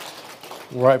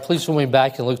Right, please join me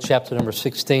back in Luke chapter number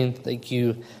 16. Thank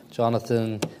you,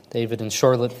 Jonathan, David, and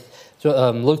Charlotte.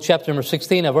 So, Luke chapter number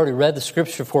 16, I've already read the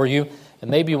scripture for you. And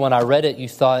maybe when I read it, you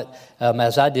thought,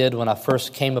 as I did when I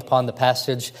first came upon the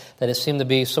passage, that it seemed to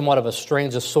be somewhat of a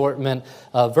strange assortment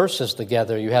of verses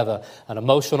together. You have an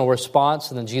emotional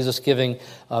response, and then Jesus giving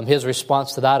his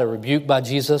response to that, a rebuke by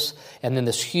Jesus, and then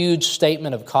this huge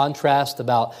statement of contrast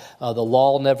about the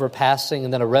law never passing,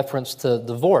 and then a reference to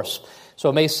divorce. So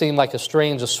it may seem like a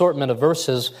strange assortment of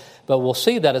verses, but we'll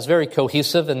see that it's very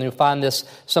cohesive, and you'll find this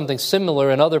something similar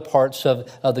in other parts of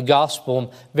the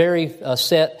gospel, very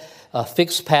set,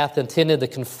 fixed path intended to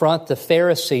confront the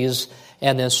Pharisees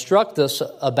and instruct us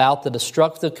about the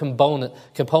destructive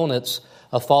components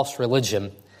of false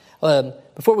religion.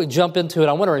 Before we jump into it,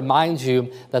 I want to remind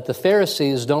you that the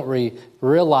Pharisees don't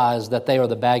realize that they are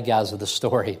the bad guys of the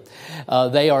story.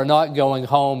 They are not going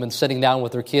home and sitting down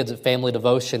with their kids at family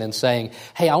devotion and saying,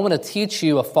 hey, I want to teach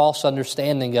you a false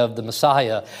understanding of the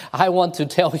Messiah. I want to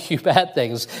tell you bad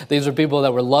things. These are people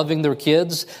that were loving their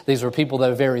kids. These were people that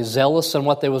were very zealous in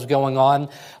what was going on,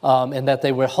 and that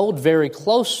they would hold very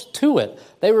close to it.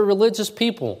 They were religious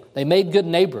people. They made good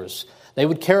neighbors. They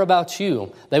would care about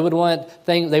you. They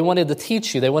wanted to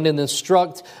teach you. They wanted to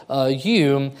instruct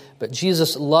you. But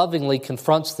Jesus lovingly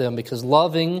confronts them, because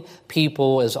loving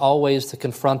people is always to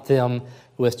confront them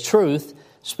with truth,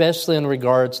 especially in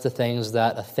regards to things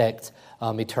that affect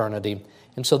eternity.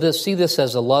 And so see this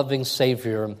as a loving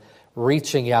Savior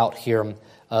reaching out here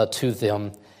to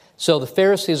them. So the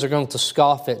Pharisees are going to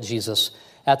scoff at Jesus.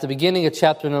 At the beginning of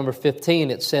chapter number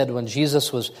 15, it said when Jesus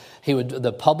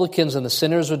the publicans and the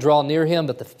sinners would draw near him,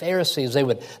 but the Pharisees, they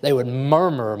would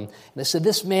murmur. And they said,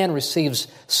 this man receives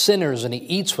sinners and he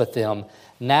eats with them.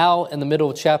 Now, in the middle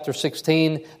of chapter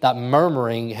 16, that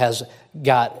murmuring has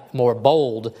got more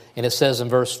bold. And it says in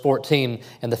verse 14,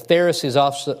 and the Pharisees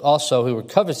also who were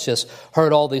covetous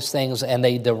heard all these things, and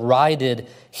they derided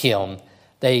him.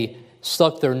 They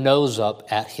stuck their nose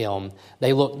up at him.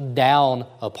 They looked down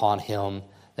upon him.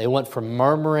 They went from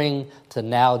murmuring to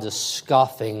now just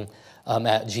scoffing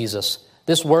at Jesus.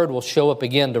 This word will show up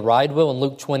again, deride will, in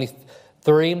Luke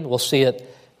 23. We'll see it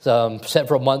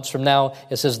several months from now.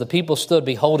 It says, the people stood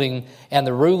beholding, and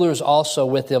the rulers also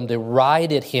with them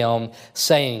derided him,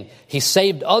 saying, he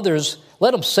saved others,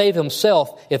 let him save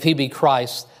himself if he be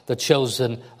Christ, the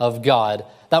chosen of God.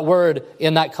 That word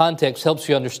in that context helps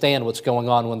you understand what's going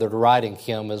on when they're deriding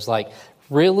him. Is like,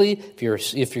 really, if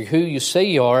you're who you say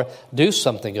you are, do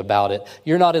something about it.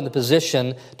 You're not in the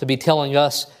position to be telling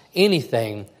us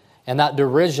anything. And that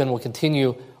derision will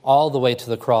continue all the way to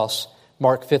the cross.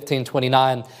 Mark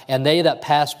 15:29, and they that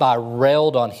passed by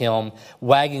railed on him,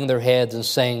 wagging their heads and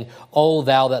saying, O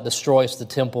thou that destroyest the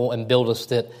temple and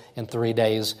buildest it in 3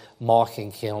 days, mocking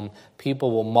him.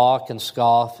 People will mock and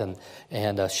scoff and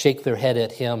shake their head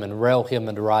at him and rail him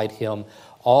and deride him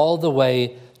all the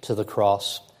way to the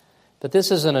cross. But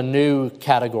this isn't a new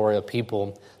category of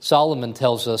people. Solomon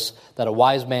tells us that a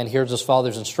wise man hears his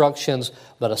father's instructions,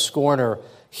 but a scorner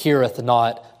heareth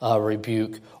not a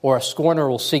rebuke. Or a scorner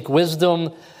will seek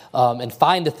wisdom and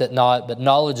findeth it not, but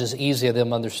knowledge is easier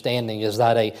than understanding. Is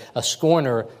that a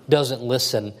scorner doesn't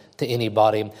listen to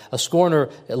anybody. A scorner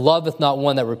loveth not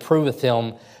one that reproveth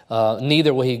him,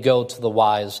 neither will he go to the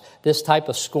wise. This type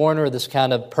of scorner, this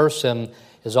kind of person,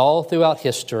 is all throughout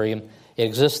history. It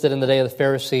existed in the day of the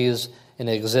Pharisees, and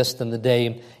it exists in the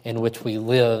day in which we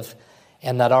live.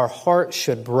 And that our heart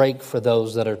should break for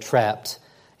those that are trapped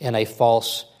in a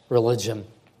false religion.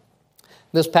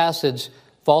 This passage,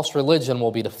 false religion,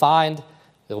 will be defined,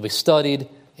 it will be studied,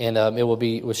 and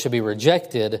it should be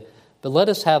rejected. But let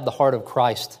us have the heart of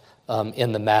Christ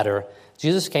in the matter.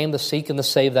 Jesus came to seek and to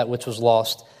save that which was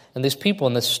lost. And these people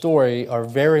in this story are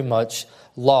very much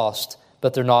lost,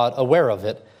 but they're not aware of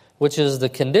it, which is the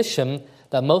condition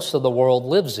that most of the world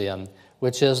lives in,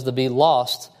 which is to be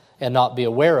lost and not be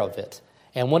aware of it.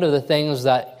 And one of the things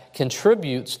that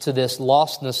contributes to this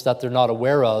lostness that they're not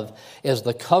aware of is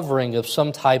the covering of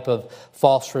some type of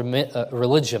false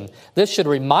religion. This should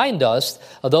remind us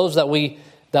of those that we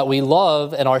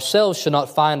love, and ourselves should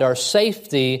not find our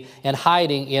safety in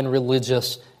hiding in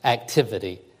religious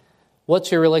activity.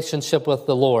 What's your relationship with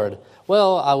the Lord?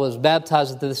 Well, I was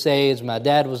baptized at this age, my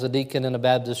dad was a deacon in a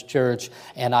Baptist church,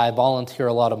 and I volunteer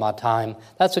a lot of my time.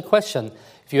 That's a question.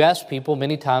 If you ask people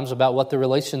many times about what the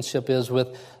relationship is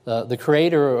with the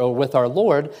Creator or with our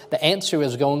Lord, the answer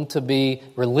is going to be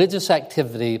religious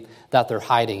activity that they're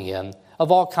hiding in,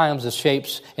 of all kinds of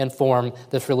shapes and form,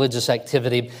 this religious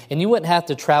activity. And you wouldn't have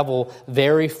to travel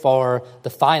very far to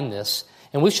find this.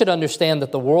 And we should understand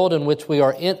that the world in which we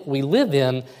live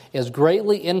in is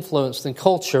greatly influenced in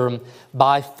culture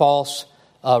by false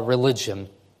religion.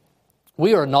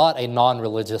 We are not a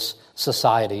non-religious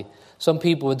society. Some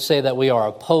people would say that we are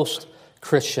a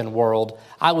post-Christian world.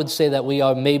 I would say that we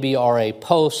maybe are a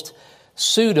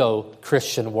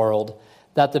post-pseudo-Christian world.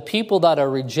 That the people that are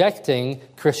rejecting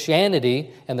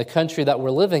Christianity and the country that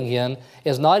we're living in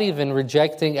is not even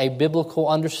rejecting a biblical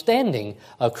understanding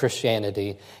of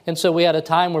Christianity. And so we had a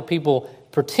time where people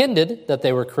pretended that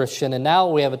they were Christian, and now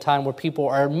we have a time where people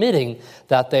are admitting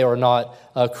that they are not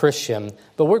Christian.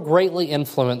 But we're greatly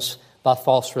influenced by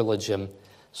false religion.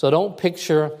 So don't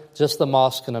picture just the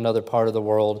mosque in another part of the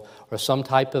world or some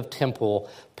type of temple.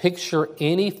 Picture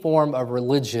any form of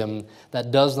religion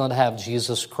that does not have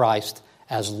Jesus Christ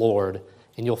as Lord.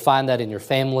 And you'll find that in your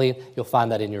family, you'll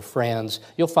find that in your friends,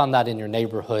 you'll find that in your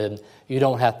neighborhood. You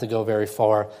don't have to go very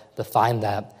far to find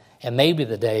that. And maybe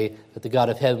the day that the God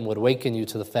of heaven would awaken you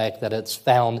to the fact that it's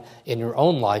found in your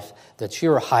own life that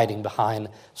you're hiding behind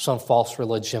some false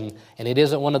religion. And it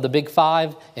isn't one of the big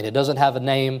five, and it doesn't have a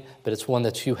name, but it's one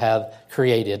that you have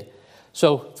created.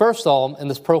 So first of all, in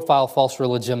this profile of false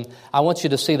religion, I want you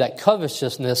to see that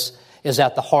covetousness is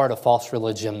at the heart of false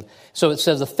religion. So it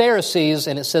says the Pharisees,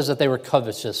 and it says that they were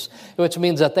covetous, which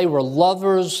means that they were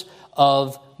lovers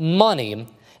of money.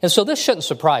 And so this shouldn't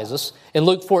surprise us. In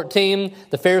Luke 14,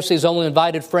 the Pharisees only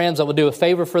invited friends that would do a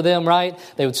favor for them, right?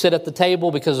 They would sit at the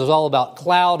table because it was all about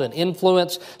clout and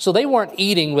influence. So they weren't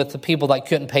eating with the people that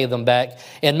couldn't pay them back.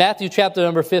 In Matthew chapter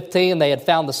number 15, they had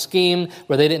found the scheme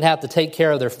where they didn't have to take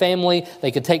care of their family.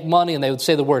 They could take money and they would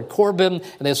say the word Corban.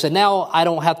 And they would say, now I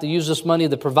don't have to use this money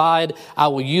to provide. I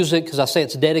will use it because I say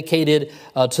it's dedicated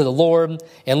to the Lord.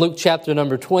 In Luke chapter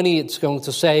number 20, it's going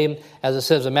to say, as it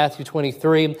says in Matthew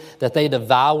 23, that they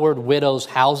devoured widows'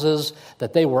 houses,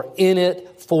 that they were in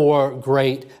it for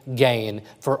great gain,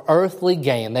 for earthly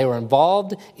gain. They were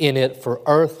involved in it for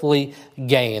earthly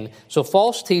gain. So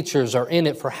false teachers are in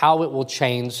it for how it will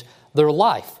change their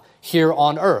life here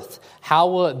on earth. How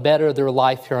will it better their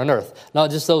life here on earth? Not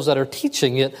just those that are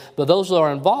teaching it, but those that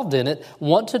are involved in it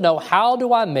want to know, how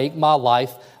do I make my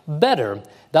life better?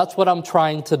 That's what I'm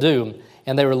trying to do.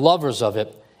 And they were lovers of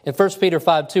it. In 1 Peter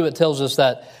 5:2, it tells us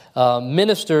that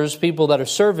ministers, people that are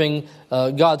serving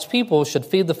God's people, should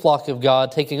feed the flock of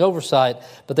God, taking oversight,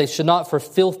 but they should not for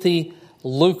filthy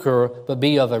lucre, but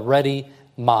be of a ready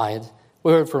mind.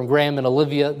 We heard from Graham and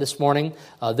Olivia this morning.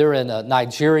 They're in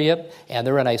Nigeria, and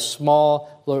they're in a small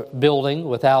building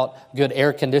without good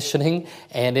air conditioning,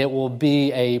 and it will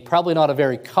be probably not a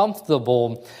very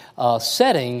comfortable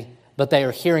setting, but they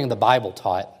are hearing the Bible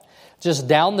taught. Just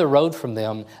down the road from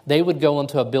them, they would go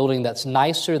into a building that's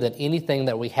nicer than anything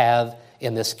that we have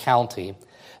in this county.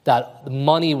 That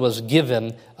money was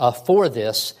given for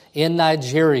this in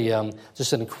Nigeria,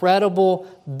 just incredible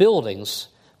buildings,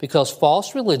 because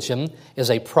false religion is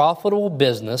a profitable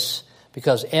business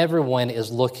because everyone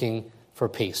is looking for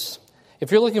peace.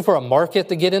 If you're looking for a market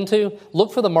to get into,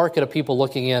 look for the market of people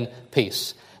looking in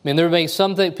peace. I mean, there may be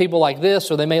some people like this,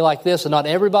 or they may like this, and not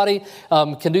everybody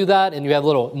can do that. And you have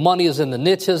little money is in the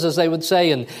niches, as they would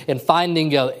say, and finding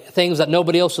things that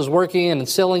nobody else is working in and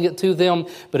selling it to them.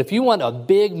 But if you want a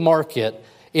big market,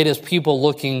 it is people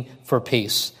looking for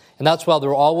peace. And that's why there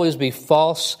will always be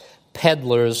false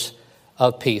peddlers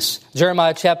of peace.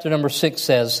 Jeremiah chapter number 6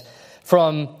 says,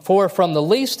 For from the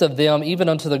least of them, even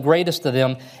unto the greatest of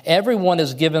them, everyone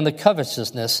is given the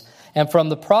covetousness. And from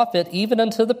the prophet, even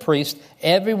unto the priest,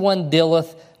 everyone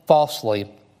dealeth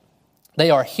falsely.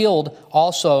 They are healed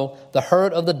also the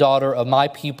hurt of the daughter of my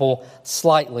people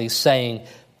slightly, saying,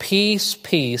 Peace,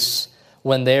 peace,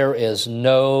 when there is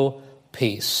no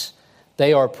peace.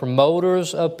 They are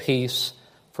promoters of peace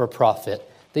for profit.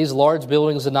 These large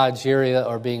buildings in Nigeria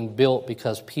are being built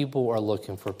because people are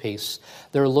looking for peace.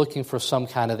 They're looking for some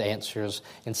kind of answers.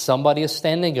 And somebody is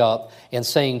standing up and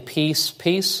saying, Peace,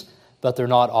 peace, but they're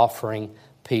not offering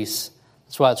peace.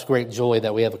 That's why it's great joy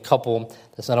that we have a couple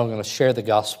that's not only going to share the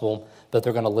gospel, but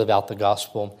they're going to live out the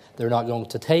gospel. They're not going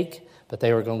to take, but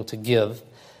they are going to give.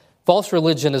 False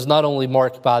religion is not only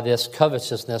marked by this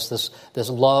covetousness, this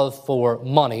love for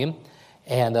money,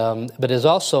 but is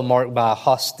also marked by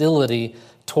hostility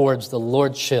towards the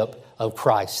lordship of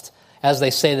Christ. As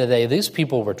they say today, these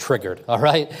people were triggered, all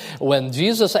right? When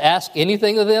Jesus asked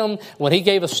anything of them, when he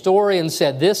gave a story and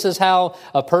said, this is how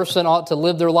a person ought to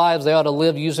live their lives, they ought to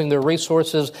live using their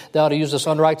resources, they ought to use this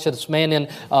unrighteous man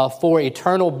for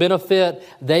eternal benefit,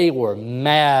 they were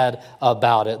mad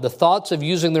about it. The thoughts of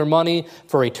using their money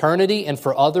for eternity and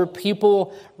for other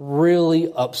people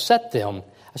really upset them.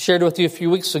 I shared with you a few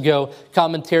weeks ago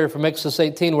commentary from Exodus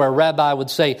 18 where a rabbi would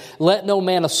say, let no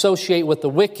man associate with the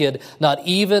wicked, not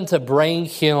even to bring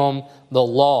him the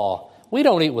law. We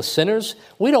don't eat with sinners.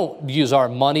 We don't use our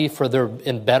money for their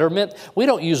embetterment. We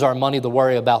don't use our money to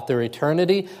worry about their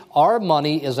eternity. Our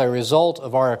money is a result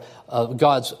of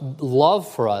God's love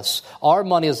for us. Our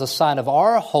money is a sign of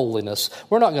our holiness.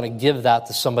 We're not going to give that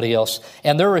to somebody else.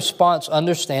 And their response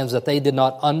understands that they did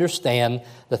not understand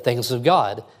the things of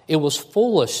God. It was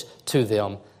foolish to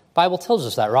them. The Bible tells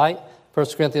us that, right? 1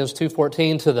 Corinthians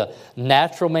 2:14, to the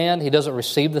natural man, he doesn't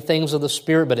receive the things of the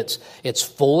Spirit, but it's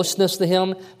foolishness to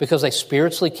him because they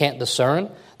spiritually can't discern.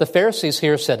 The Pharisees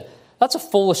here said, that's a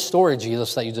foolish story,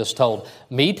 Jesus, that you just told.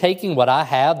 Me taking what I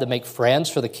have to make friends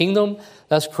for the kingdom?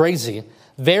 That's crazy.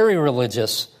 Very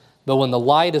religious, but when the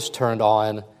light is turned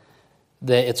on,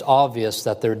 it's obvious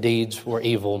that their deeds were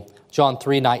evil. John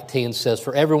 3:19 says,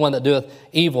 for everyone that doeth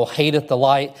evil hateth the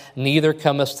light, neither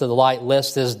cometh to the light,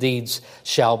 lest his deeds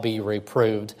shall be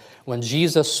reproved. When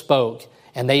Jesus spoke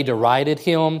and they derided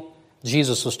him,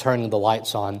 Jesus was turning the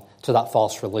lights on to that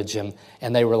false religion.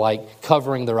 And they were like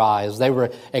covering their eyes. They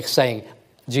were saying,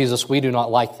 Jesus, we do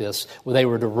not like this. They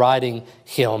were deriding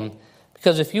him.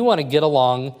 Because if you want to get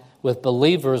along with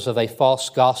believers of a false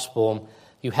gospel,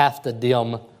 you have to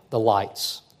dim the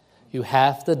lights. You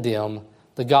have to dim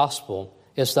the gospel.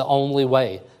 It's the only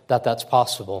way that that's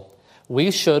possible.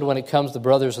 We should, when it comes to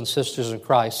brothers and sisters in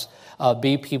Christ,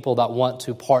 be people that want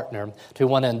to partner, to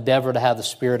want to endeavor to have the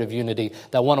spirit of unity,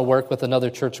 that want to work with another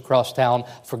church across town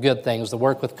for good things, to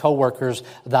work with co-workers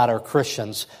that are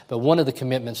Christians. But one of the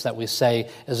commitments that we say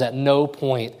is at no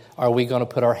point are we going to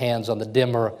put our hands on the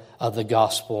dimmer of the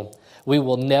gospel. We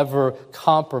will never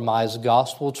compromise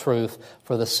gospel truth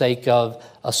for the sake of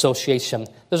association.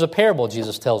 There's a parable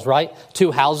Jesus tells, right?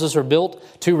 Two houses are built,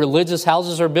 two religious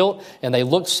houses are built, and they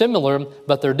look similar,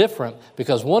 but they're different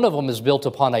because one of them is built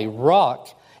upon a rock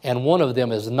and one of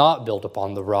them is not built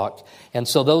upon the rock. And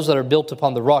so those that are built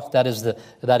upon the rock, that is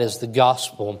the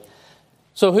gospel.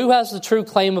 So who has the true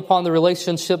claim upon the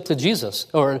relationship to Jesus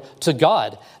or to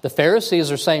God? The Pharisees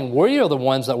are saying, we are the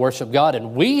ones that worship God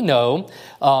and we know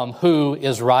who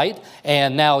is right.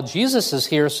 And now Jesus is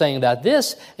here saying that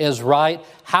this is right.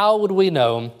 How would we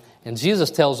know? And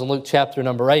Jesus tells in Luke chapter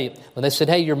number 8, when they said,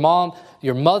 hey, your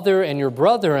mother and your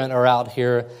brethren are out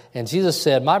here. And Jesus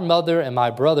said, my mother and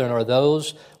my brethren are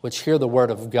those which hear the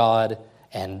word of God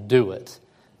and do it.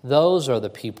 Those are the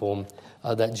people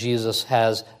that Jesus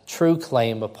has true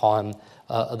claim upon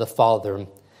the Father.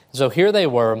 So here they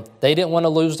were. They didn't want to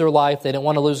lose their life. They didn't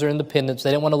want to lose their independence. They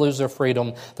didn't want to lose their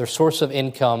freedom, their source of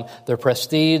income, their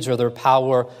prestige or their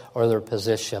power or their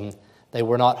position. They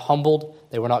were not humbled.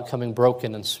 They were not coming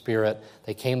broken in spirit.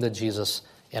 They came to Jesus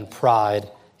in pride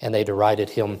and they derided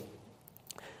him.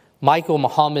 Michael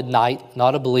Muhammad Knight,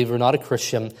 not a believer, not a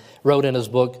Christian, wrote in his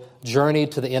book, Journey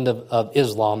to the End of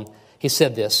Islam. He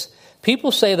said this,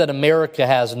 people say that America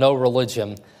has no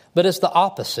religion, but it's the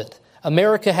opposite.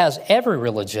 America has every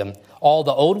religion, all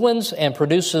the old ones, and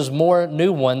produces more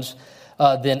new ones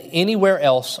than anywhere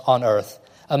else on earth.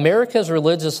 America's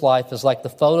religious life is like the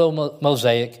photo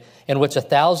mosaic in which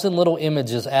 1,000 little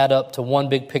images add up to one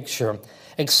big picture,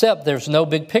 except there's no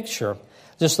big picture,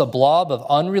 just a blob of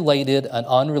unrelated and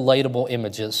unrelatable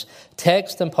images.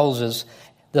 Text imposes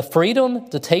the freedom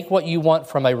to take what you want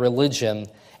from a religion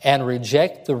and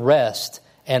reject the rest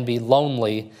and be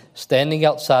lonely, standing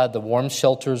outside the warm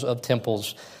shelters of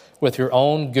temples with your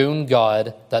own goon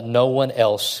god that no one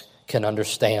else can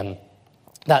understand.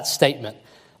 That statement,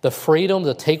 the freedom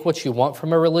to take what you want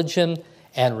from a religion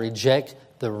and reject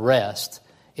the rest,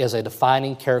 is a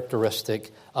defining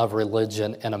characteristic of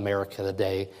religion in America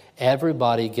today.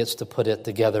 Everybody gets to put it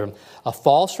together. A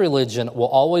false religion will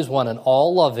always want an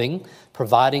all-loving,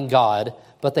 providing God,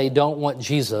 but they don't want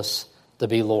Jesus to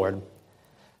be Lord.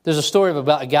 There's a story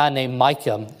about a guy named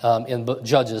Micah in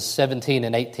Judges 17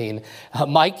 and 18.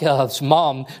 Micah's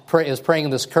mom is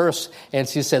praying this curse, and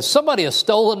she says, somebody has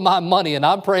stolen my money, and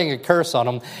I'm praying a curse on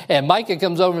them. And Micah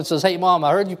comes over and says, hey, Mom,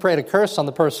 I heard you prayed a curse on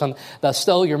the person that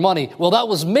stole your money. Well, that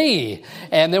was me.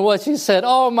 And then what she said,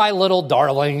 oh, my little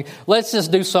darling, let's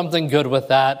just do something good with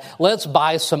that. Let's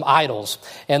buy some idols.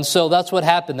 And so that's what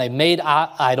happened. They made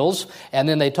idols, and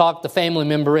then they talked the family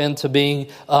member into being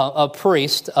a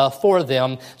priest for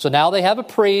them. So now they have a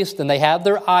priest and they have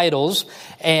their idols.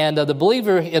 And the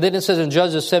believer, and then it says in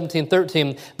Judges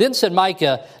 17:13, then said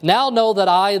Micah, now know that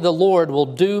I, the Lord, will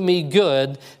do me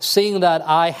good, seeing that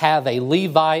I have a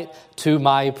Levite to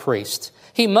my priest.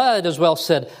 He might as well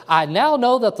said, I now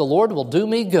know that the Lord will do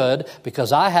me good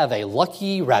because I have a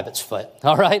lucky rabbit's foot,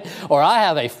 all right? Or I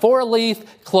have a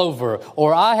 4-leaf clover,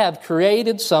 or I have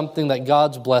created something that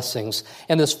God's blessings.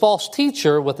 And this false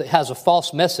teacher has a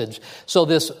false message. So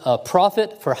this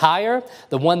prophet for hire,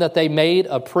 the one that they made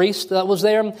a priest that was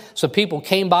there, so people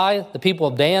came by, the people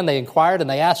of Dan, they inquired and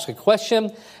they asked a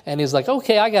question, and he's like,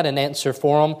 okay, I got an answer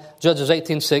for them. Judges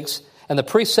 18:6. And the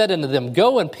priest said unto them,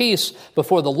 go in peace,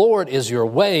 before the Lord is your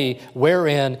way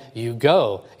wherein you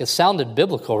go. It sounded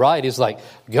biblical, right? He's like,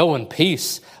 go in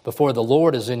peace, before the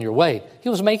Lord is in your way. He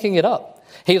was making it up.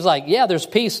 He was like, yeah, there's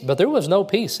peace, but there was no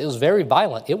peace. It was very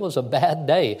violent. It was a bad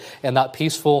day in that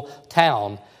peaceful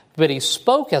town. But he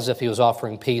spoke as if he was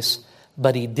offering peace,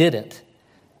 but he didn't.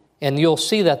 And you'll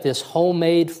see that this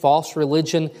homemade false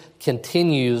religion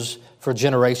continues for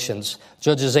generations.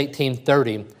 Judges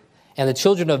 18:30. And the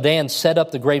children of Dan set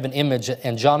up the graven image,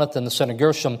 and Jonathan, the son of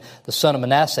Gershom, the son of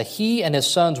Manasseh, he and his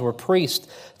sons were priests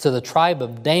to the tribe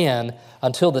of Dan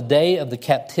until the day of the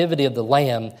captivity of the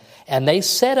land. And they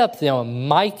set up them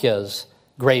Micah's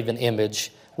graven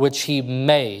image, which he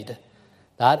made.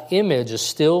 That image is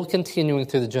still continuing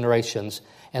through the generations.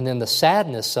 And then the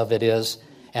sadness of it is,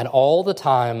 and all the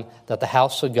time that the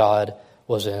house of God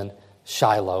was in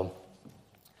Shiloh.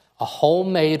 A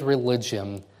homemade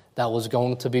religion that was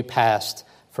going to be passed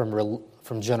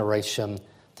from generation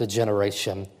to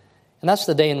generation. And that's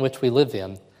the day in which we live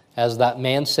in. As that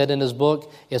man said in his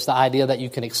book, it's the idea that you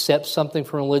can accept something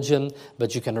from religion,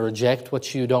 but you can reject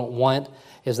what you don't want,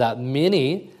 is that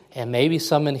many, and maybe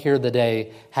some in here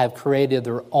today, have created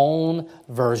their own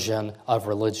version of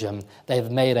religion. They've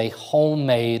made a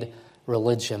homemade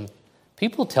religion.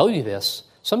 People tell you this,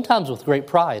 sometimes with great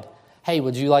pride. Hey,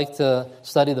 would you like to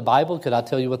study the Bible? Could I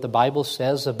tell you what the Bible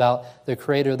says about the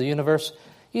creator of the universe?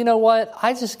 You know what?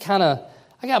 I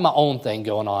got my own thing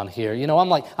going on here. You know,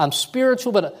 I'm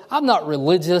spiritual, but I'm not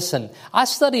religious. And I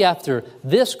study after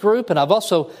this group, and I've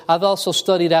also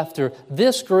studied after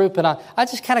this group, and I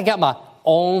just kind of got my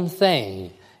own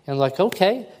thing. And like,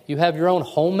 okay, you have your own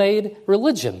homemade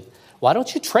religion. Why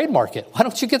don't you trademark it? Why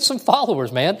don't you get some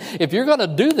followers, man? If you're going to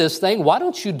do this thing, why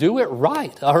don't you do it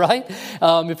right, all right?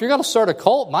 If you're going to start a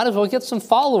cult, might as well get some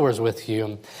followers with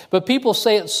you. But people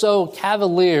say it so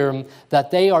cavalier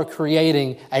that they are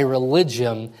creating a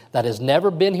religion that has never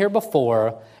been here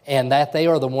before, and that they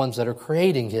are the ones that are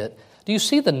creating it. Do you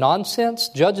see the nonsense?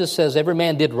 Judges says every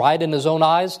man did right in his own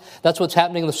eyes. That's what's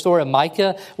happening in the story of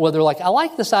Micah, where they're like, I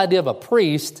like this idea of a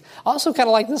priest. I also kind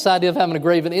of like this idea of having a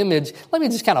graven image. Let me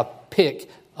just kind of pick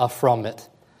from it.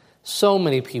 So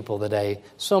many people today,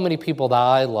 so many people that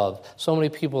I love, so many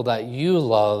people that you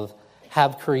love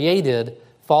have created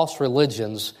false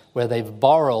religions where they've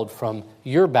borrowed from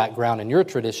your background and your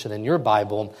tradition and your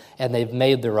Bible, and they've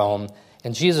made their own.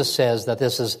 And Jesus says that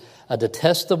this is a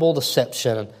detestable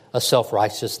deception of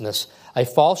self-righteousness. A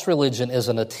false religion is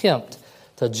an attempt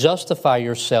to justify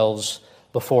yourselves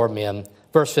before men.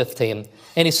 Verse 15,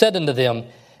 and he said unto them,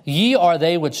 Ye are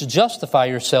they which justify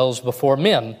yourselves before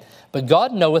men, but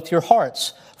God knoweth your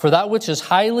hearts. For that which is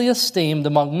highly esteemed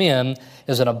among men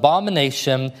is an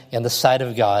abomination in the sight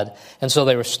of God. And so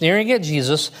they were sneering at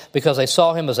Jesus because they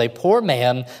saw him as a poor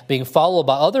man being followed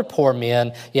by other poor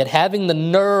men, yet having the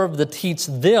nerve to teach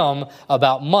them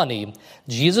about money.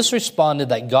 Jesus responded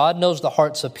that God knows the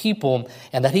hearts of people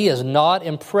and that he is not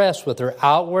impressed with their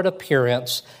outward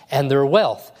appearance and their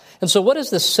wealth. And so what is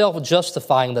this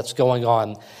self-justifying that's going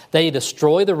on? They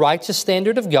destroy the righteous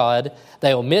standard of God,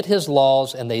 they omit his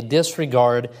laws, and they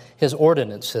disregard his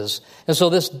ordinances. And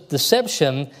so this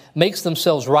deception makes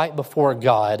themselves right before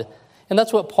God. And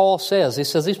that's what Paul says. He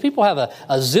says these people have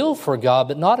a zeal for God,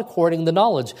 but not according to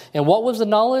knowledge. And what was the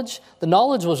knowledge? The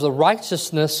knowledge was the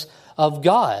righteousness of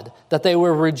God that they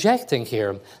were rejecting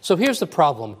here. So here's the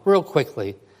problem, real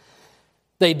quickly.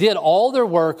 They did all their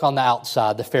work on the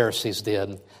outside, the Pharisees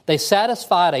did. They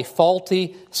satisfied a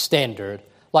faulty standard,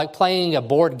 like playing a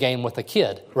board game with a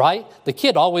kid, right? The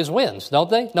kid always wins,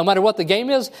 don't they? No matter what the game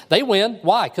is, they win.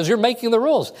 Why? Because you're making the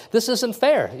rules. This isn't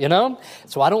fair, you know?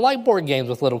 So I don't like board games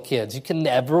with little kids. You can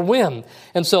never win.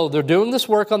 And so they're doing this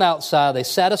work on the outside. They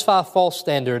satisfy a false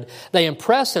standard. They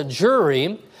impress a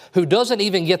jury who doesn't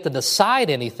even get to decide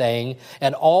anything,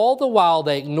 and all the while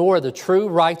they ignore the true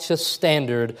righteous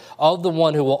standard of the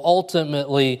one who will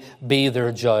ultimately be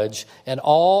their judge. And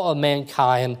all of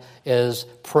mankind is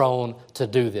prone to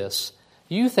do this.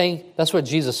 You think, that's what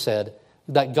Jesus said,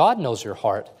 that God knows your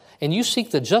heart, and you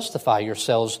seek to justify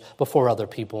yourselves before other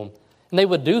people. And they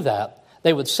would do that.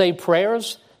 They would say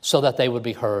prayers so that they would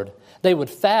be heard. They would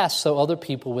fast so other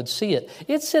people would see it.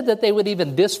 It said that they would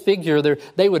even disfigure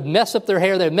they would mess up their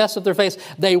hair, they'd mess up their face.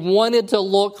 They wanted to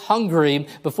look hungry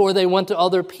before they went to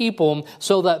other people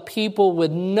so that people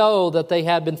would know that they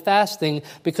had been fasting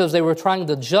because they were trying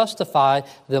to justify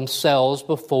themselves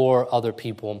before other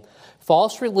people.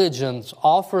 False religions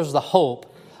offers the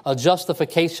hope of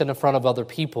justification in front of other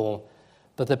people,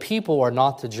 but the people are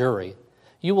not the jury.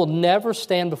 You will never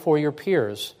stand before your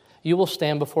peers. You will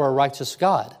stand before a righteous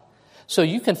God. So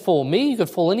you can fool me, you can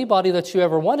fool anybody that you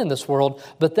ever want in this world,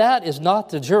 but that is not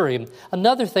the jury.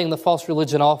 Another thing that false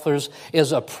religion offers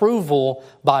is approval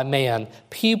by man.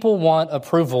 People want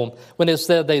approval. When it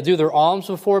said they do their alms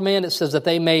before men, it says that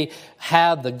they may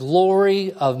have the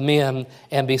glory of men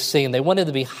and be seen. They wanted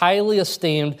to be highly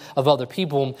esteemed of other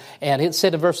people. And it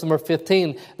said in verse number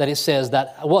 15 that it says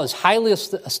that was highly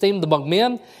esteemed among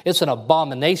men, it's an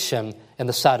abomination in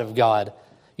the sight of God.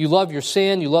 You love your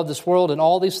sin, you love this world, and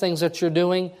all these things that you're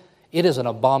doing, it is an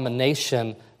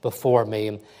abomination before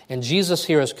me. And Jesus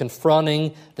here is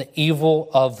confronting the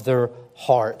evil of their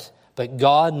heart. But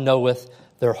God knoweth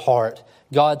their heart.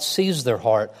 God sees their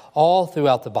heart all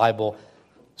throughout the Bible.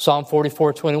 Psalm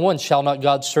 44:21, shall not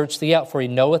God search thee out, for he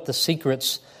knoweth the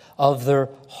secrets of their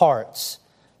hearts.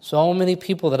 So many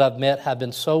people that I've met have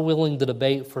been so willing to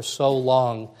debate for so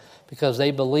long because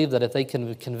they believe that if they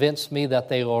can convince me that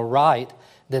they are right,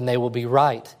 then they will be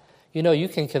right. You know, you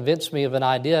can convince me of an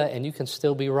idea and you can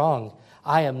still be wrong.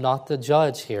 I am not the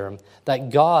judge here. That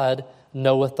God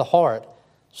knoweth the heart.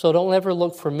 So don't ever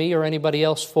look for me or anybody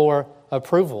else for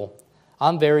approval.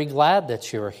 I'm very glad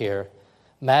that you're here.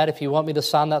 Matt, if you want me to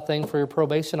sign that thing for your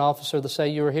probation officer to say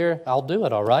you were here, I'll do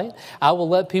it, all right? I will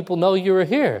let people know you were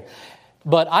here.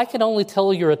 But I can only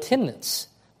tell your attendance,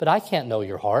 but I can't know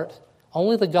your heart.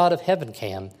 Only the God of heaven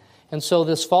can. And so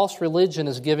this false religion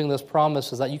is giving this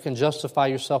promise is that you can justify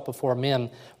yourself before men,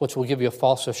 which will give you a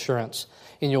false assurance.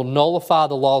 And you'll nullify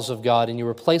the laws of God, and you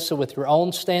replace it with your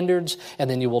own standards, and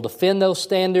then you will defend those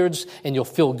standards, and you'll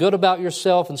feel good about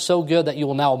yourself, and so good that you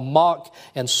will now mock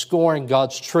and scorn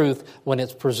God's truth when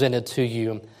it's presented to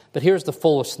you. But here's the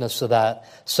foolishness of that.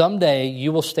 Someday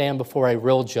you will stand before a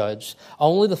real judge,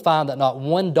 only to find that not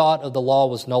one dot of the law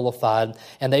was nullified,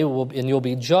 and you'll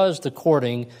be judged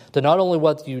according to not only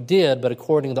what you did, but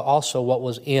according to also what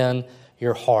was in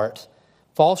your heart.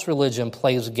 False religion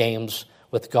plays games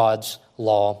with God's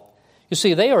law. You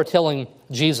see, they are telling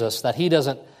Jesus that he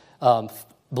doesn't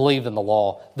believe in the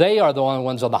law. They are the only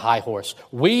ones on the high horse.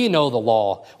 We know the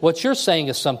law. What you're saying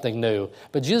is something new.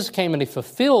 But Jesus came and he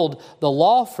fulfilled the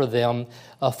law for them.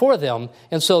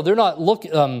 And so they're not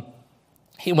looking.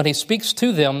 When he speaks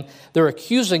to them, they're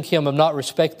accusing him of not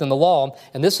respecting the law.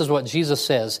 And this is what Jesus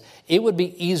says. It would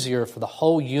be easier for the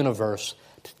whole universe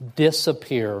to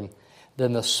disappear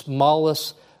than the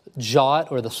smallest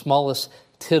jot or the smallest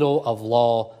tittle of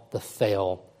law to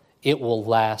fail. It will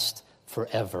last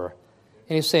forever.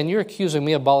 And he's saying, you're accusing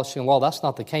me of abolishing the law. That's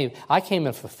not the case. I came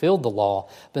and fulfilled the law.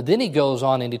 But then he goes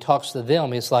on and he talks to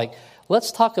them. He's like,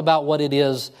 let's talk about what it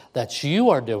is that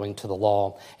you are doing to the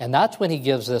law. And that's when he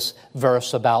gives this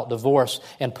verse about divorce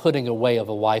and putting away of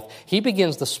a wife. He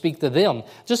begins to speak to them.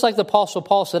 Just like the Apostle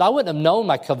Paul said, I wouldn't have known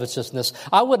my covetousness.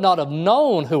 I would not have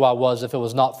known who I was if it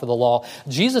was not for the law.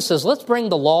 Jesus says, let's bring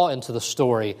the law into the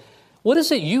story. What is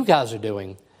it you guys are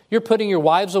doing? You're putting your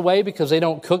wives away because they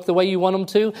don't cook the way you want them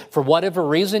to. For whatever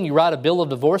reason, you write a bill of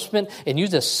divorcement and you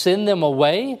just send them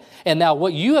away. And now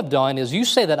what you have done is you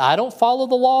say that I don't follow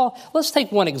the law. Let's take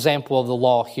one example of the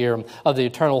law here, of the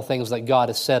eternal things that God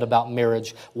has said about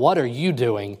marriage. What are you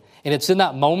doing? And it's in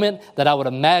that moment that I would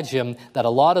imagine that a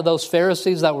lot of those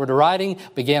Pharisees that were deriding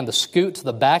began to scoot to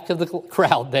the back of the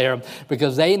crowd there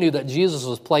because they knew that Jesus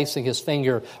was placing his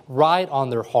finger right on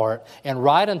their heart and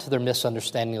right into their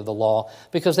misunderstanding of the law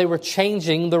because they were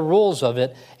changing the rules of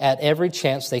it at every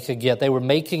chance they could get. They were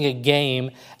making a game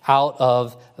out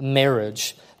of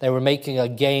marriage. They were making a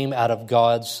game out of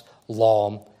God's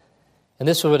law. And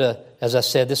this would, as I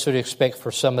said, this would expect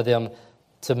for some of them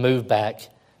to move back.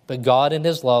 But God in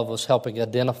his love was helping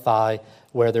identify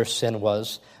where their sin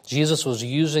was. Jesus was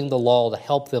using the law to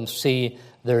help them see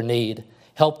their need,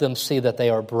 help them see that they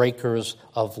are breakers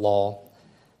of law.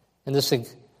 And this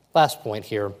last point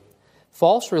here,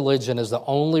 false religion is the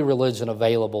only religion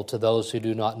available to those who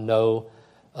do not know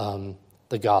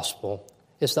the gospel.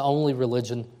 It's the only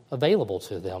religion available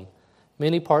to them.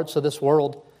 Many parts of this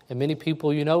world and many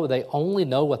people you know, they only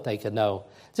know what they can know.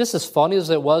 Just as funny as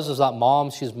it was, as that mom,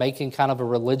 she's making kind of a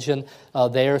religion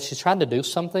there. She's trying to do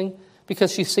something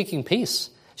because she's seeking peace.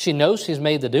 She knows she's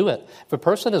made to do it. If a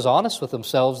person is honest with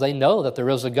themselves, they know that there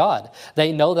is a God.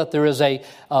 They know that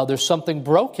there's something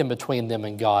broken between them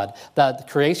and God. That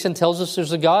creation tells us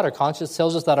there's a God. Our conscience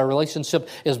tells us that our relationship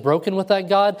is broken with that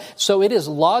God. So it is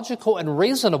logical and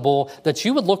reasonable that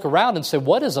you would look around and say,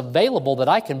 what is available that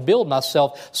I can build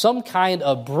myself some kind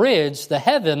of bridge to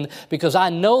heaven, because I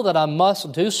know that I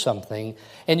must do something.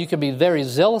 And you can be very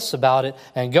zealous about it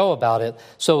and go about it.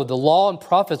 So the law and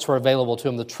prophets were available to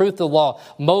him. The truth of the law,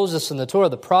 Moses and the Torah,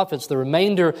 the prophets, the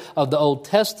remainder of the Old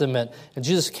Testament. And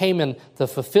Jesus came in to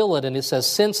fulfill it. And it says,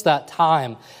 since that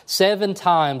time, 7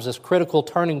 times, this critical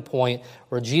turning point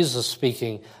where Jesus is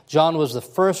speaking. John was the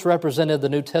first representative of the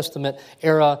New Testament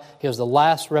era. He was the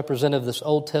last representative of this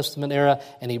Old Testament era.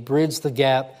 And he bridged the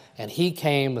gap. And he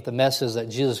came with the message that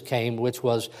Jesus came, which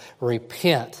was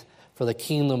repent, for the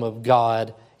kingdom of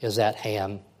God is at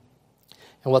hand.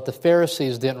 And what the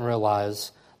Pharisees didn't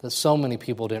realize, that so many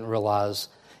people didn't realize,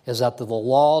 is that the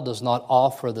law does not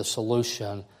offer the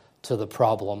solution to the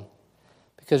problem.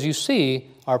 Because you see,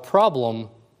 our problem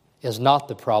is not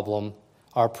the problem.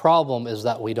 Our problem is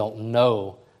that we don't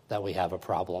know that we have a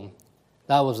problem.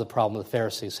 That was the problem the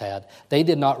Pharisees had. They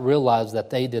did not realize that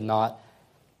they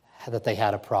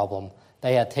had a problem.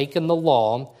 They had taken the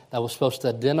law that was supposed to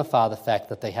identify the fact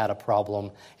that they had a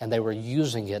problem, and they were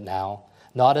using it now,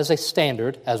 not as a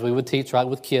standard, as we would teach, right,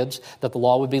 with kids, that the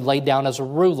law would be laid down as a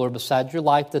ruler beside your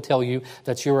life to tell you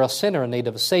that you're a sinner in need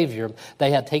of a Savior.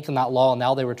 They had taken that law, and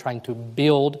now they were trying to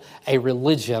build a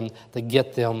religion to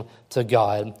get them to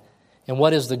God. And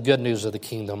what is the good news of the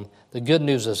kingdom? The good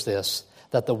news is this,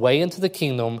 that the way into the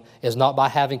kingdom is not by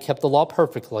having kept the law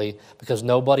perfectly, because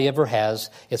nobody ever has.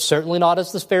 It's certainly not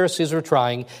as the Pharisees were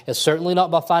trying. It's certainly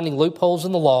not by finding loopholes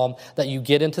in the law that you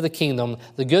get into the kingdom.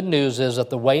 The good news is that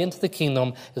the way into the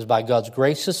kingdom is by God's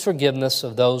gracious forgiveness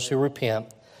of those who repent.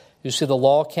 You see, the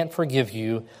law can't forgive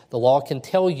you. The law can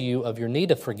tell you of your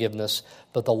need of forgiveness,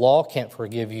 but the law can't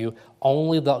forgive you.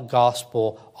 Only the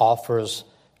gospel offers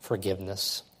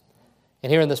forgiveness.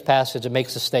 And here in this passage, it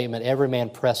makes a statement, every man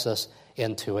presseth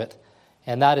into it.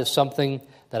 And that is something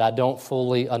that I don't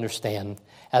fully understand.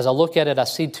 As I look at it, I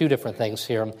see 2 different things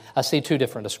here. I see 2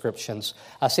 different descriptions.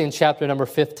 I see in chapter number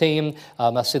 15,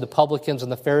 I see the publicans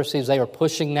and the Pharisees. They are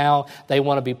pushing now. They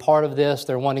want to be part of this.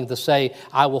 They're wanting to say,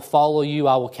 I will follow you.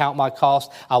 I will count my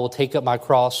cost. I will take up my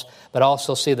cross. But I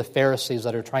also see the Pharisees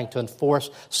that are trying to enforce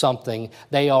something.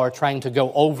 They are trying to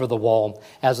go over the wall,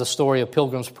 as the story of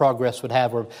Pilgrim's Progress would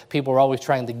have, where people are always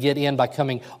trying to get in by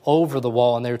coming over the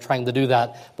wall, and they were trying to do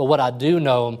that. But what I do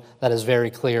know that is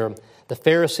very clear, the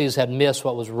Pharisees had missed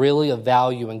what was really of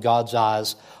value in God's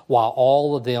eyes, while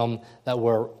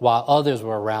others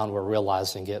were around were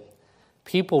realizing it.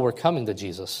 People were coming to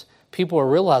Jesus. People were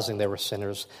realizing they were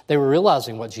sinners. They were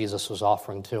realizing what Jesus was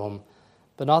offering to them.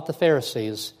 But not the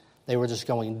Pharisees. They were just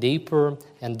going deeper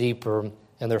and deeper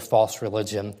in their false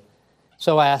religion.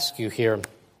 So I ask you here,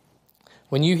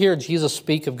 when you hear Jesus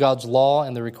speak of God's law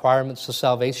and the requirements of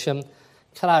salvation,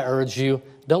 can I urge you,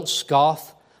 don't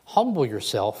scoff, humble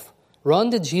yourself.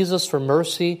 Run to Jesus for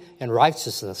mercy and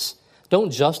righteousness. Don't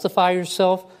justify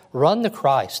yourself. Run to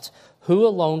Christ, who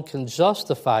alone can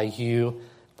justify you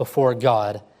before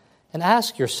God. And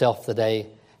ask yourself today,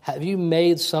 have you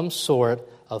made some sort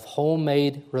of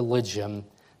homemade religion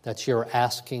that you're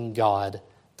asking God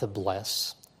to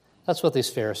bless? That's what these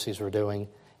Pharisees were doing,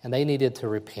 and they needed to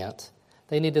repent.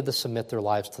 They needed to submit their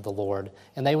lives to the Lord.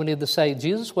 And they would need to say,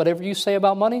 Jesus, whatever you say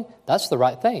about money, that's the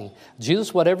right thing.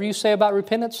 Jesus, whatever you say about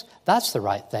repentance, that's the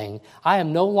right thing. I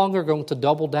am no longer going to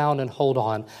double down and hold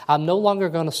on. I'm no longer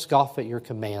going to scoff at your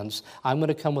commands. I'm going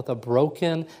to come with a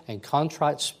broken and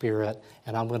contrite spirit,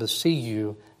 and I'm going to see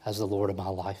you as the Lord of my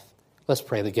life. Let's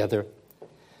pray together.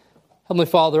 Heavenly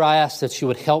Father, I ask that you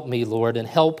would help me, Lord, and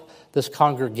help this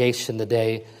congregation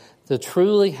today to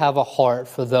truly have a heart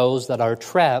for those that are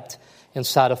trapped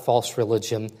inside of false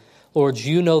religion. Lord,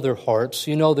 you know their hearts.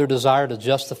 You know their desire to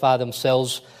justify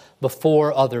themselves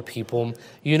before other people.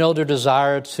 You know their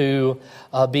desire to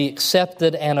be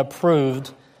accepted and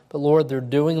approved. But Lord, they're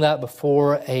doing that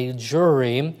before a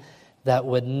jury that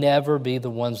would never be the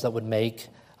ones that would make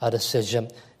a decision.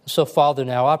 So, Father,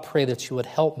 now I pray that you would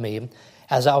help me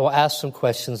as I will ask some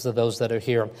questions to those that are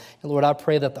here. And Lord, I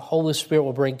pray that the Holy Spirit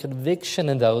will bring conviction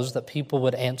in those, that people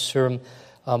would answer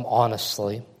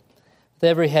honestly. With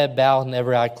every head bowed and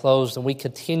every eye closed, and we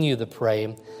continue to pray,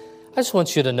 I just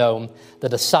want you to know the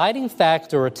deciding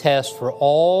factor or test for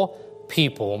all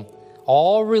people,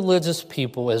 all religious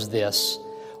people, is this: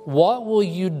 what will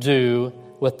you do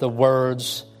with the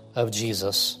words of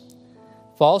Jesus?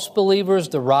 False believers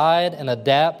deride and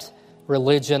adapt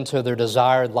religion to their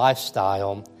desired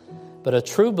lifestyle, but a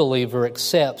true believer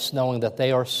accepts knowing that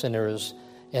they are sinners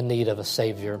in need of a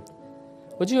Savior.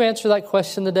 Would you answer that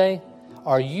question today?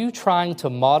 Are you trying to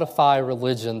modify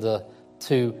religion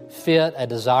to fit a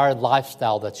desired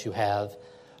lifestyle that you have?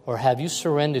 Or have you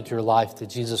surrendered your life to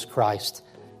Jesus Christ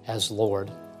as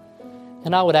Lord?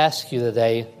 And I would ask you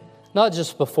today, not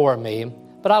just before me,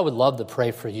 but I would love to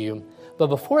pray for you, but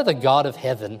before the God of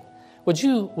heaven,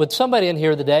 would somebody in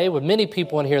here today, would many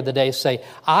people in here today say,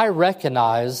 I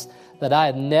recognize that I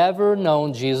have never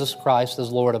known Jesus Christ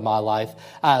as Lord of my life.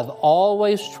 I have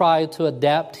always tried to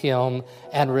adapt Him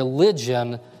and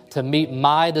religion to meet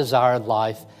my desired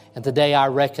life. And today I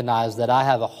recognize that I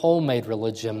have a homemade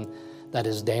religion that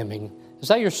is damning. Is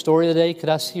that your story today? Could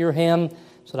I see your hand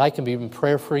so that I can be in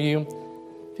prayer for you?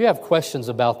 If you have questions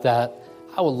about that,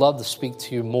 I would love to speak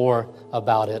to you more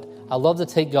about it. I love to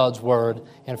take God's word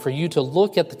and for you to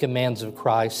look at the commands of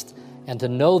Christ and to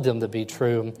know them to be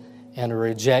true and to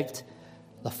reject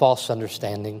the false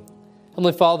understanding.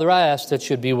 Heavenly Father, I ask that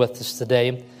you'd be with us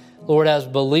today. Lord, as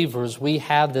believers, we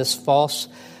have this false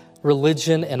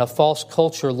religion and a false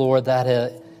culture, Lord,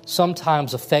 that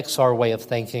sometimes affects our way of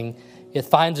thinking. It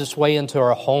finds its way into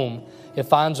our home. It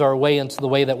finds our way into the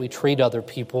way that we treat other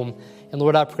people. And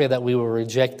Lord, I pray that we will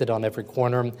reject it on every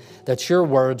corner, that your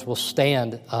words will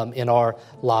stand in our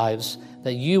lives,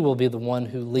 that you will be the one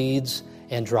who leads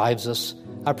and drives us.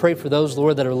 I pray for those,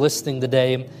 Lord, that are listening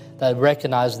today that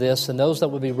recognize this, and those that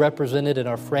will be represented in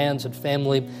our friends and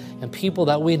family and people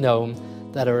that we know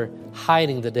that are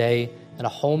hiding today in a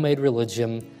homemade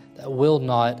religion that will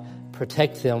not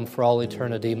protect them for all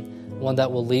eternity, one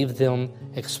that will leave them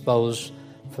exposed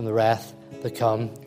from the wrath to come.